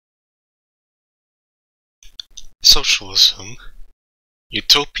Socialism,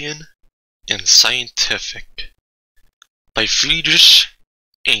 Utopian and Scientific by Friedrich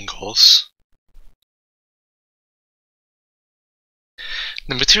Engels.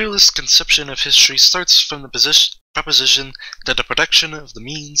 The materialist conception of history starts from the proposition that the production of the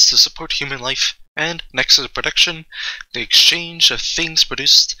means to support human life and, next to the production, the exchange of things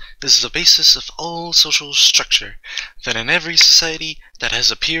produced is the basis of all social structure, that in every society that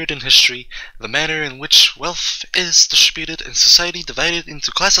has appeared in history, the manner in which wealth is distributed in society divided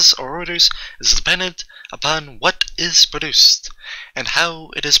into classes or orders is dependent upon what is produced, and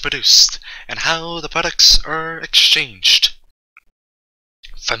how it is produced, and how the products are exchanged.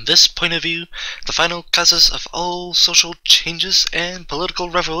 From this point of view, the final causes of all social changes and political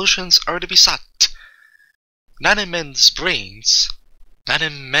revolutions are to be sought, not in men's brains, not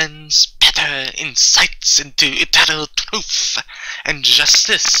in men's better insights into eternal truth and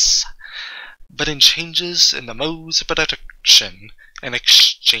justice, but in changes in the modes of production and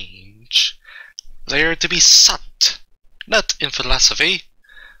exchange. They are to be sought, not in philosophy,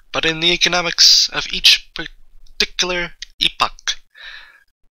 but in the economics of each particular epoch.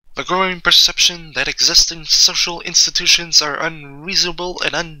 The growing perception that existing social institutions are unreasonable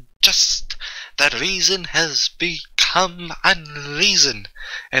and unjust, that reason has become unreason,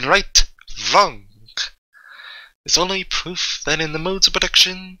 and right wrong, is only proof that in the modes of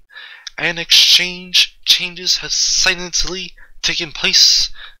production and exchange changes have silently taken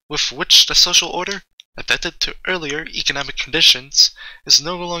place with which the social order, adapted to earlier economic conditions, is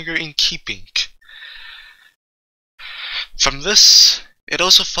no longer in keeping. From this, it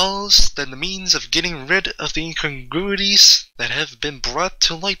also follows that the means of getting rid of the incongruities that have been brought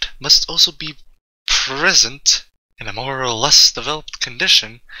to light must also be present in a more or less developed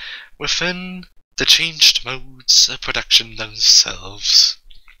condition within the changed modes of production themselves.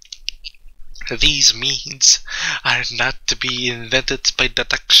 These means are not to be invented by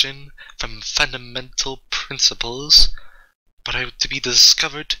deduction from fundamental principles, but are to be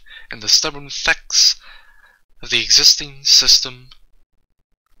discovered in the stubborn facts of the existing system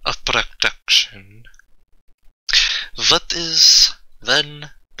of production. What is,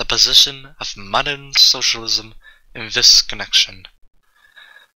 then, the position of modern socialism in this connection?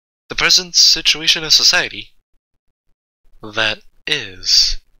 The present situation of society, that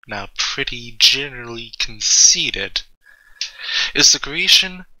is now pretty generally conceded, is the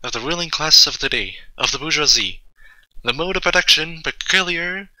creation of the ruling class of the day, of the bourgeoisie, the mode of production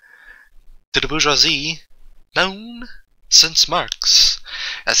peculiar to the bourgeoisie, known since Marx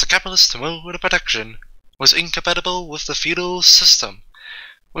as the capitalist mode of production, was incompatible with the feudal system,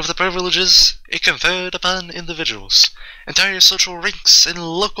 with the privileges it conferred upon individuals, entire social ranks and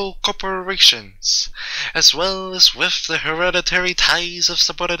local corporations, as well as with the hereditary ties of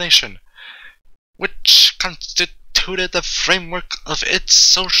subordination, which constituted the framework of its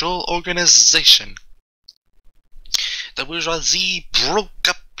social organization. The bourgeoisie broke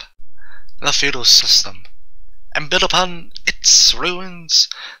up the feudal system and built upon its ruins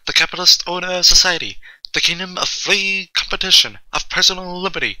the capitalist order of society, the kingdom of free competition, of personal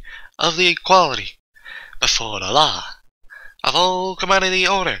liberty, of the equality before the law, of all commodity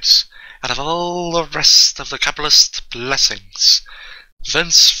owners, and of all the rest of the capitalist blessings.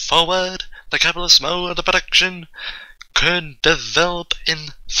 Thenceforward, the capitalist mode of production could develop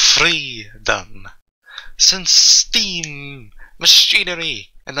in freedom, since steam, machinery,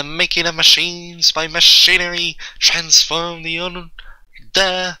 and the making of machines by machinery transformed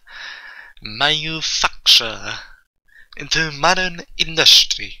the manufacture into modern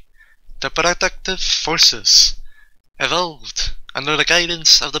industry. The productive forces, evolved under the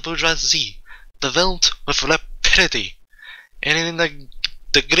guidance of the bourgeoisie, developed with rapidity and in a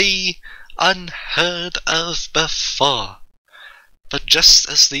degree unheard of before. But just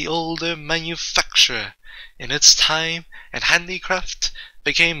as the older manufacture in its time and handicraft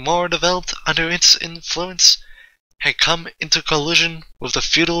became more developed under its influence, had come into collision with the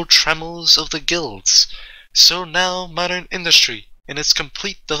feudal trammels of the guilds, so now modern industry, in its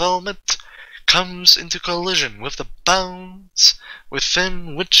complete development, comes into collision with the bounds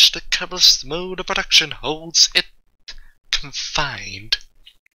within which the capitalist mode of production holds it confined.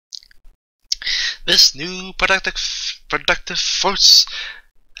 This new productive force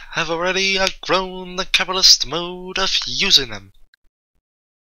have already outgrown the capitalist mode of using them.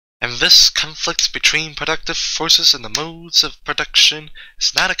 And this conflict between productive forces and the modes of production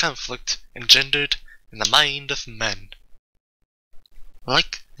is not a conflict engendered in the mind of men,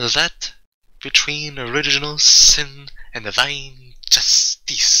 like that between original sin and divine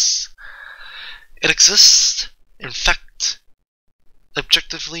justice. It exists, in fact,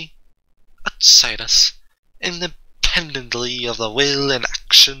 objectively, outside us, independently of the will and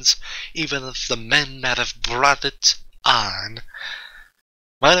actions even of the men that have brought it on.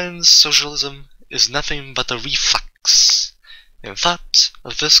 Modern socialism is nothing but the reflex, in thought,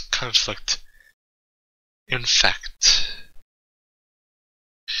 of this conflict. In fact,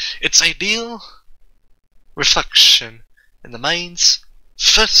 its ideal reflection in the minds,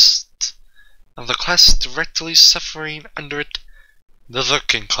 first, of the class directly suffering under it, the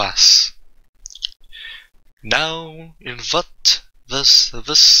working class. Now, in what does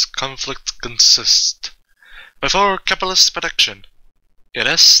this conflict consist? Before capitalist production, it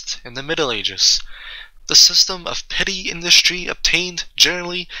is, in the Middle Ages, the system of petty industry obtained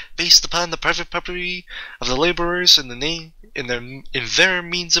generally based upon the private property of the laborers in their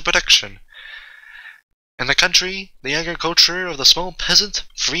means of production. In the country, the agriculture of the small peasant,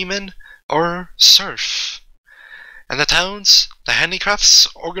 freeman, or serf. In the towns, the handicrafts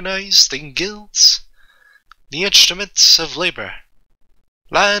organized in guilds. The instruments of labor,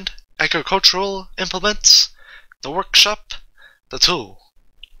 land, agricultural implements, the workshop, the tool,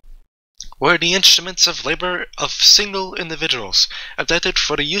 were the instruments of labor of single individuals, adapted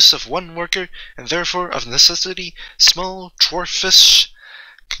for the use of one worker, and therefore of necessity small, dwarfish,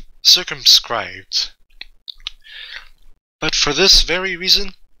 circumscribed. But for this very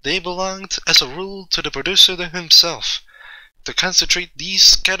reason, they belonged as a rule to the producer himself, to concentrate these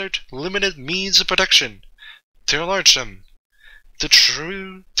scattered, limited means of production, to enlarge them, to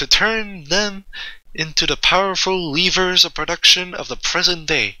turn them into the powerful levers of production of the present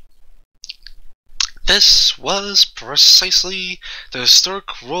day. This was precisely the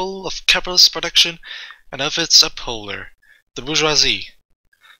historic role of capitalist production and of its upholder, the bourgeoisie.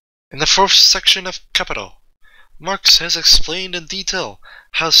 In the fourth section of Capital, Marx has explained in detail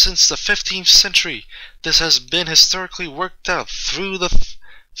how since the 15th century this has been historically worked out through the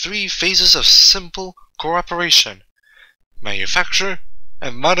three phases of simple cooperation: manufacture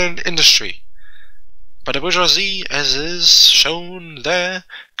and modern industry. But the bourgeoisie, as is shown there,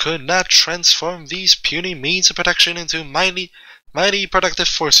 could not transform these puny means of production into mighty productive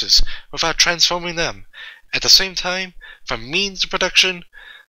forces without transforming them, at the same time, from means of production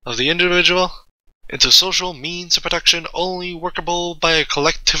of the individual into social means of production only workable by a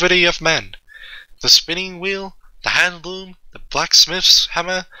collectivity of men. The spinning wheel, the hand loom, the blacksmith's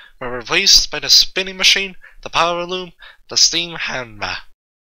hammer were replaced by the spinning machine, the power loom, the steam hammer.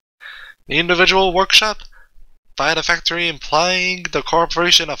 The individual workshop, by the factory implying the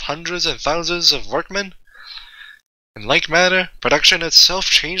cooperation of hundreds and thousands of workmen. In like manner, production itself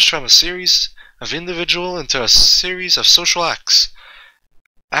changed from a series of individual into a series of social acts,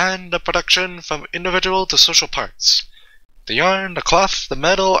 and the production from individual to social parts. The yarn, the cloth, the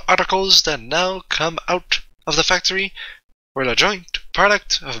metal articles that now come out of the factory were the joint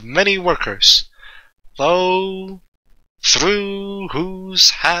product of many workers, through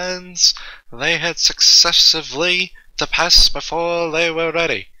whose hands they had successively to pass before they were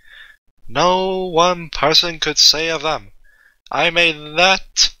ready. No one person could say of them, "I made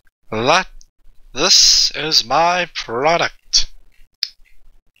that, this is my product."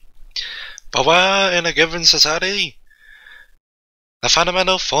 But where in a given society the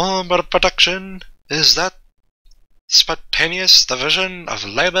fundamental form of production is that spontaneous division of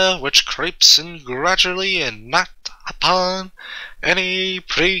labor which creeps in gradually and not upon any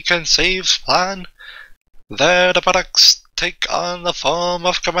preconceived plan, there the products take on the form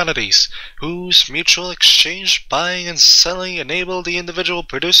of commodities, whose mutual exchange, buying and selling, enable the individual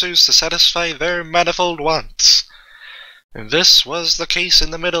producers to satisfy their manifold wants. And this was the case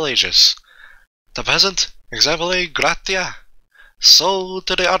in the Middle Ages. The peasant, exempli gratia, sold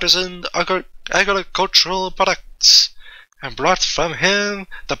to the artisan agricultural products, and brought from him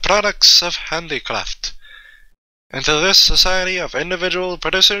the products of handicraft. Into this society of individual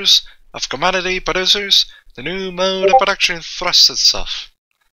producers, of commodity producers, the new mode of production thrust itself.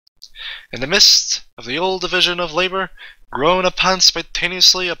 In the midst of the old division of labor, grown upon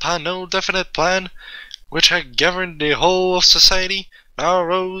spontaneously upon no definite plan, which had governed the whole of society, now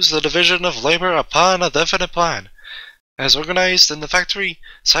arose the division of labor upon a definite plan. As organized in the factory,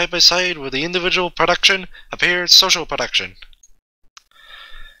 side by side with the individual production, appeared social production.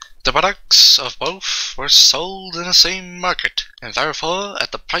 The products of both were sold in the same market, and therefore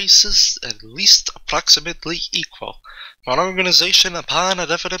at the prices at least approximately equal. But organization upon a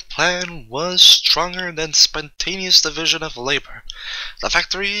definite plan was stronger than spontaneous division of labor. The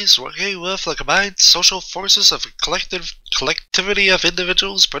factories, working with the combined social forces of a collectivity of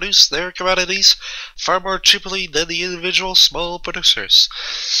individuals, produced their commodities far more cheaply than the individual small producers.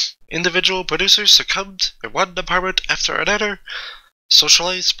 Individual producers succumbed in one department after another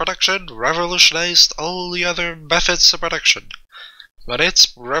Socialized production revolutionized all the other methods of production, but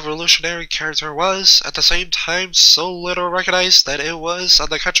its revolutionary character was, at the same time, so little recognized that it was, on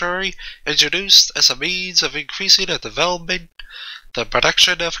the contrary, introduced as a means of increasing and developing the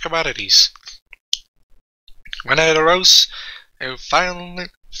production of commodities. When it arose, it finally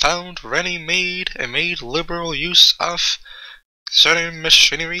found ready-made and made liberal use of certain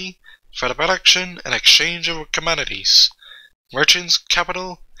machinery for the production and exchange of commodities. Merchants'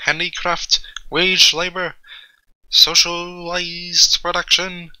 capital, handicraft, wage labor, socialized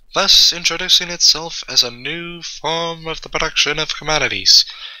production, thus introducing itself as a new form of the production of commodities.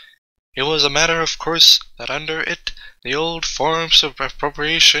 It was a matter of course that under it the old forms of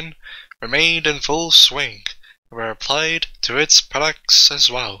appropriation remained in full swing, and were applied to its products as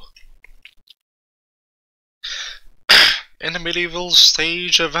well. In the medieval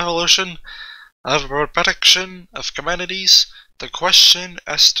stage of evolution of production of commodities, the question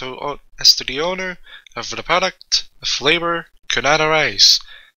as to the owner of the product of labor could not arise.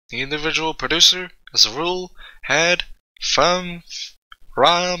 The individual producer, as a rule, had from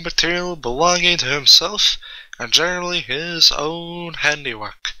raw material belonging to himself, and generally his own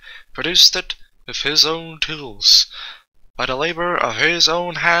handiwork, produced it with his own tools, by the labor of his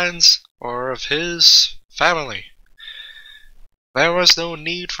own hands or of his family. There was no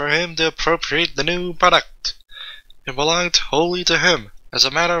need for him to appropriate the new product. It belonged wholly to him, as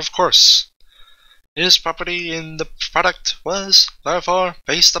a matter of course. His property in the product was, therefore,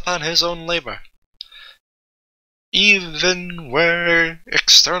 based upon his own labor. Even where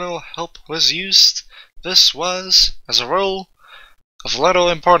external help was used, this was, as a rule, of little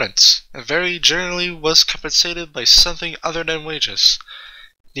importance, and very generally was compensated by something other than wages.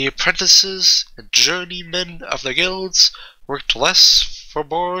 The apprentices and journeymen of the guilds worked less for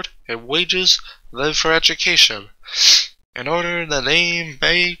board and wages than for education, in order that they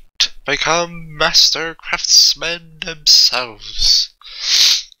might become master craftsmen themselves.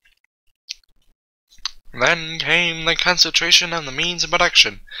 Then came the concentration on the means of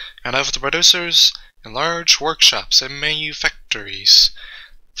production, and of the producers in large workshops and manufactories.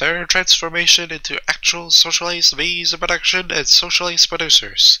 Their transformation into actual socialized means of production and socialized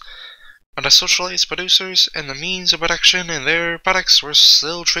producers. But the socialized producers and the means of production and their products were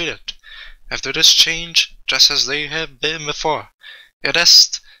still treated, after this change, just as they had been before, i.e.,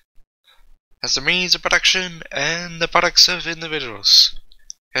 as the means of production and the products of individuals.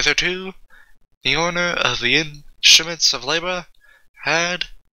 Hitherto, the owner of the instruments of labor had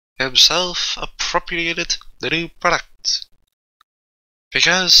himself appropriated the new product,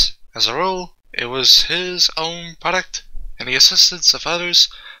 because, as a rule, it was his own product, and the assistance of others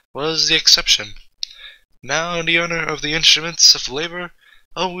was the exception. Now the owner of the instruments of labor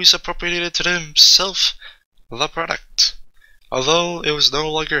always appropriated to himself the product, although it was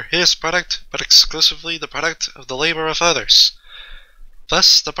no longer his product, but exclusively the product of the labor of others.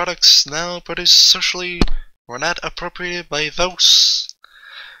 Thus the products now produced socially were not appropriated by those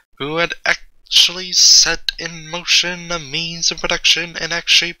who had actually set in motion the means of production and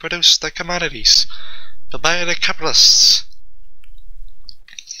actually produced the commodities, but by the capitalists.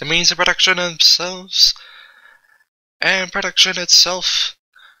 The means of production themselves and production itself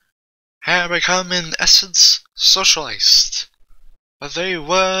had become in essence socialized, but they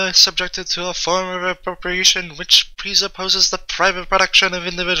were subjected to a form of appropriation which presupposes the private production of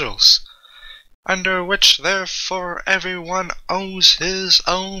individuals, under which therefore everyone owns his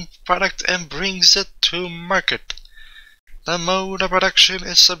own product and brings it to market. The mode of production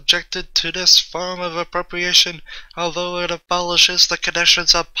is subjected to this form of appropriation, although it abolishes the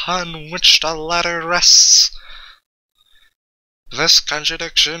conditions upon which the latter rests. This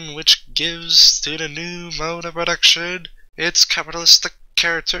contradiction, which gives to the new mode of production its capitalistic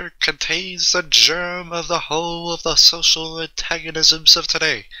character, contains the germ of the whole of the social antagonisms of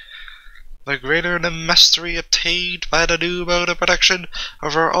today. The greater the mastery obtained by the new mode of production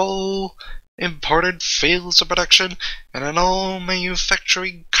over all important fields of production and in all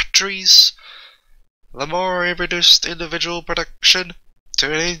manufacturing countries, the more it reduced individual production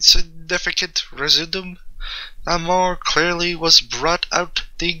to an insignificant residuum, the more clearly was brought out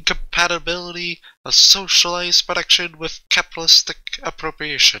the incompatibility of socialized production with capitalistic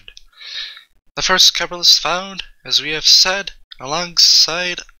appropriation. The first capitalists found, as we have said,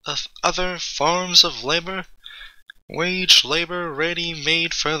 alongside of other forms of labor, wage labor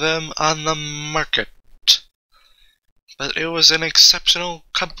ready-made for them on the market. But it was an exceptional,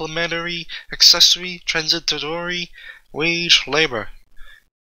 complementary, accessory, transitory wage labor.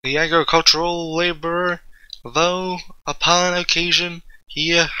 The agricultural laborer, though upon occasion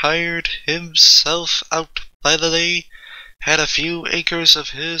he hired himself out by the day, had a few acres of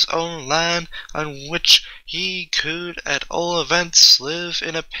his own land on which he could at all events live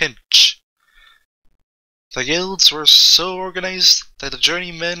in a pinch. The guilds were so organized that the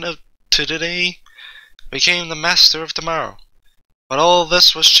journeyman of today became the master of tomorrow. But all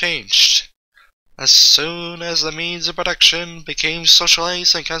this was changed as soon as the means of production became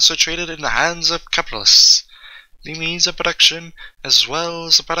socialized and concentrated in the hands of capitalists. The means of production, as well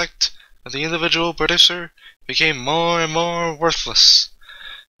as the product of the individual producer, became more and more worthless.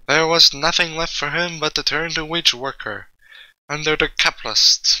 There was nothing left for him but to turn to wage worker under the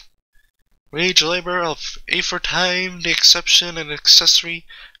capitalist. Wage labor of aforetime, the exception and accessory,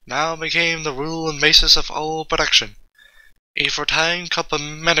 now became the rule and basis of all production. Aforetime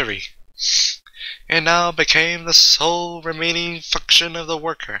complementary, and now became the sole remaining function of the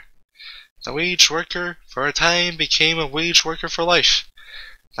worker. The wage worker for a time became a wage worker for life.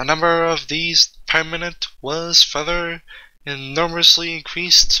 The number of these permanent was further enormously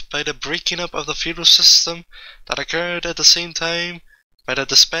increased by the breaking up of the feudal system that occurred at the same time, by the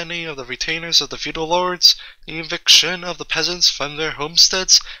disbanding of the retainers of the feudal lords, the eviction of the peasants from their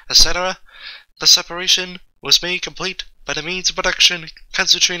homesteads, etc. The separation was made complete by the means of production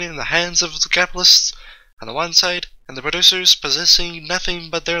concentrated in the hands of the capitalists on the one side, and the producers possessing nothing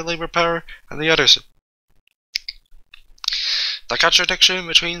but their labor power on the other side. The contradiction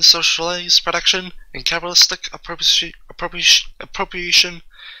between socialized production and capitalistic appropriation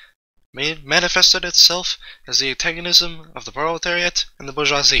manifested itself as the antagonism of the proletariat and the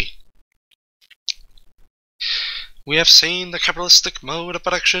bourgeoisie. We have seen the capitalistic mode of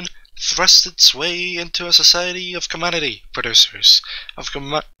production thrust its way into a society of commodity producers,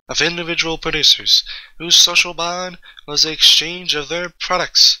 of individual producers, whose social bond was the exchange of their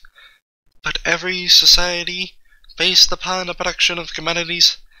products. But every society based upon the production of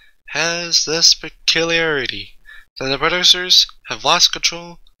commodities has this peculiarity, that the producers have lost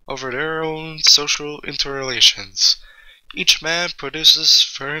control over their own social interrelations. Each man produces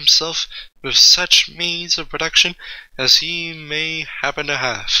for himself with such means of production as he may happen to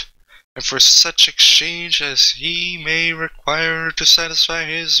have, and for such exchange as he may require to satisfy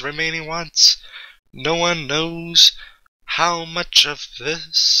his remaining wants. No one knows how much of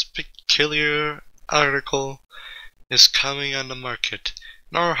this peculiar article is coming on the market,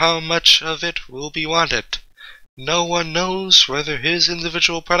 nor how much of it will be wanted. No one knows whether his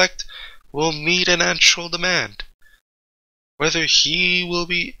individual product will meet an actual demand, whether he will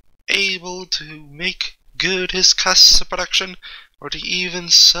be able to make good his costs of production, or to even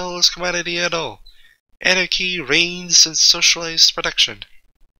sell his commodity at all. Anarchy reigns in socialized production.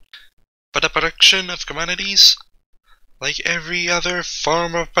 But the production of commodities, like every other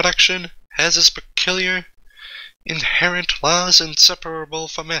form of production, has its peculiar inherent laws inseparable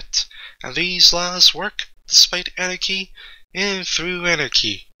from it, and these laws work despite anarchy and through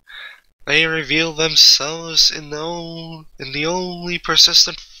anarchy. They reveal themselves in the only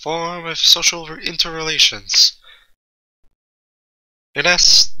persistent form of social interrelations.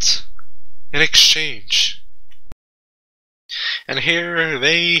 Invest in exchange. And here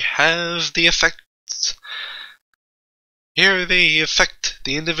they affect the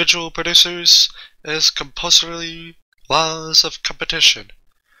individual producers as compulsory laws of competition.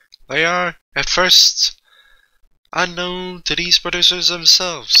 They are, at first, unknown to these producers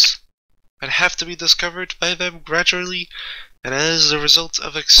themselves, and have to be discovered by them gradually and as a result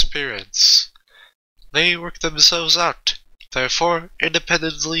of experience. They work themselves out, therefore,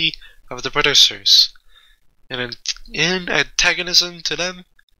 independently of the producers, and in antagonism to them,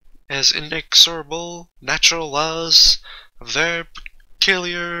 as inexorable natural laws of their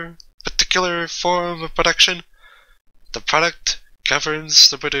particular form of production. The product governs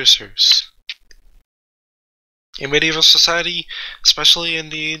the producers. In medieval society, especially in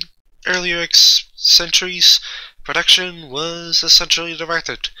the earlier centuries, production was essentially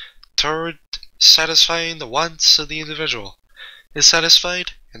directed toward satisfying the wants of the individual. It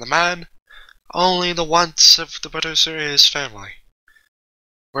satisfied, in the man, only the wants of the producer and his family.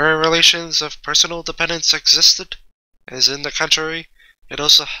 Where relations of personal dependence existed, as in the contrary, it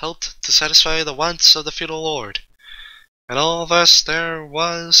also helped to satisfy the wants of the feudal lord. And all thus there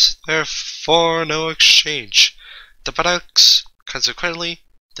was, therefore, no exchange. The products, consequently,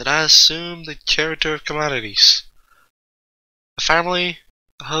 did not assume the character of commodities. The family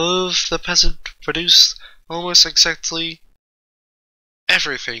of the peasant produced almost exactly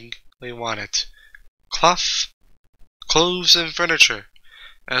everything they wanted: cloth, clothes, and furniture,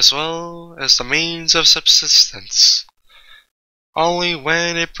 as well as the means of subsistence. Only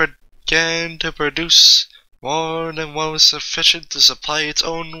when it began to produce more than what was sufficient to supply its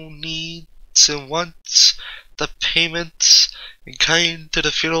own need needs and wants, the payments in kind to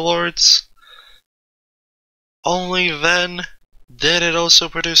the feudal lords. Only then did it also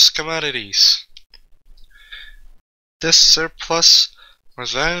produce commodities. This surplus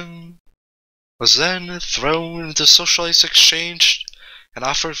was then thrown into socialized exchange and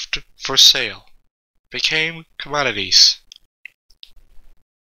offered for sale, became commodities.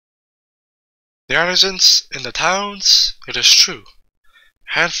 The artisans in the towns, it is true,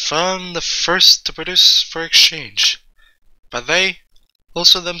 had from the first to produce for exchange, but they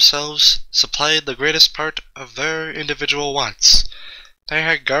also themselves supplied the greatest part of their individual wants. They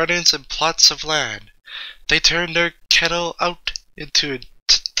had gardens and plots of land. They turned their cattle out into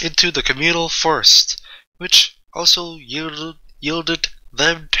the communal forest, which also yielded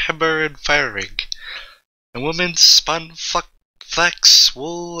them timber and firing. And women spun flax,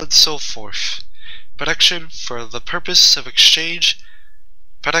 wool, and so forth. Production for the purpose of exchange,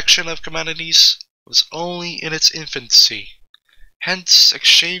 production of commodities, was only in its infancy. Hence,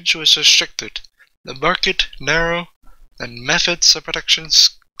 exchange was restricted, the market narrow, and methods of production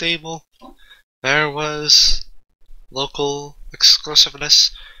stable. There was local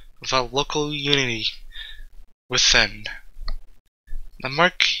exclusiveness without local unity within. The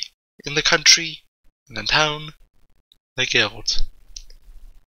mark in the country, in the town, the guild.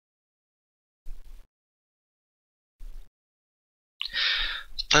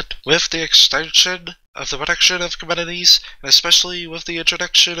 But with the extension of the production of commodities, and especially with the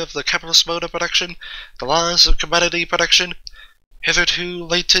introduction of the capitalist mode of production, the laws of commodity production, hitherto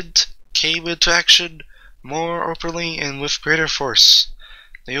latent, came into action more openly and with greater force.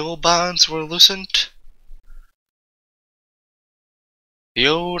 The old bonds were loosened. The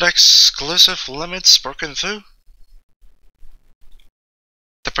old exclusive limits broken through.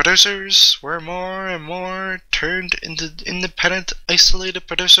 The producers were more and more turned into independent, isolated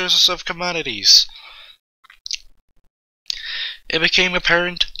producers of commodities. It became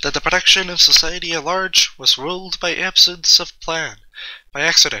apparent that the production of society at large was ruled by absence of plan, by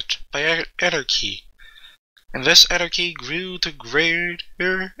accident, by anarchy. And this anarchy grew to greater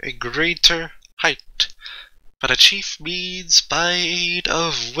and greater height. But a chief means by aid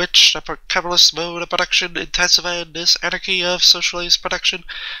of which the capitalist mode of production intensified this anarchy of socialized production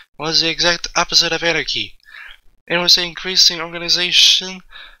was the exact opposite of anarchy. It was the increasing organization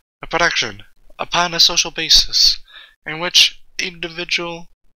of production upon a social basis, in which individual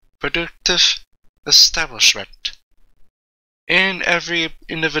productive establishment. In every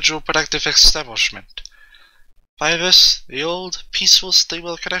individual productive establishment. By this, the old, peaceful,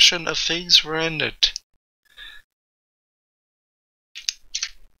 stable condition of things were ended.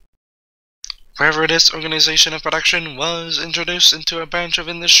 Wherever this organization of production was introduced into a branch of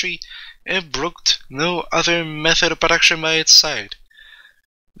industry, it brooked no other method of production by its side.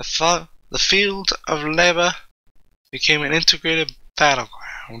 The field of labor became an integrated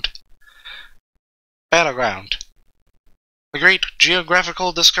battleground. The great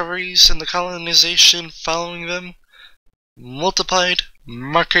geographical discoveries and the colonization following them multiplied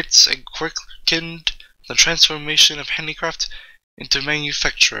markets and quickened the transformation of handicraft into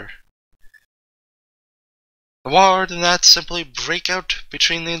manufacture. The war did not simply break out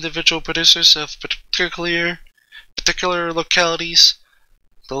between the individual producers of particular localities.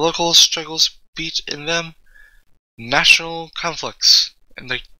 The local struggles beat in them national conflicts,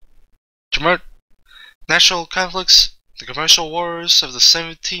 and the commercial wars of the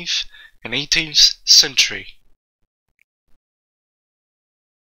 17th and 18th century.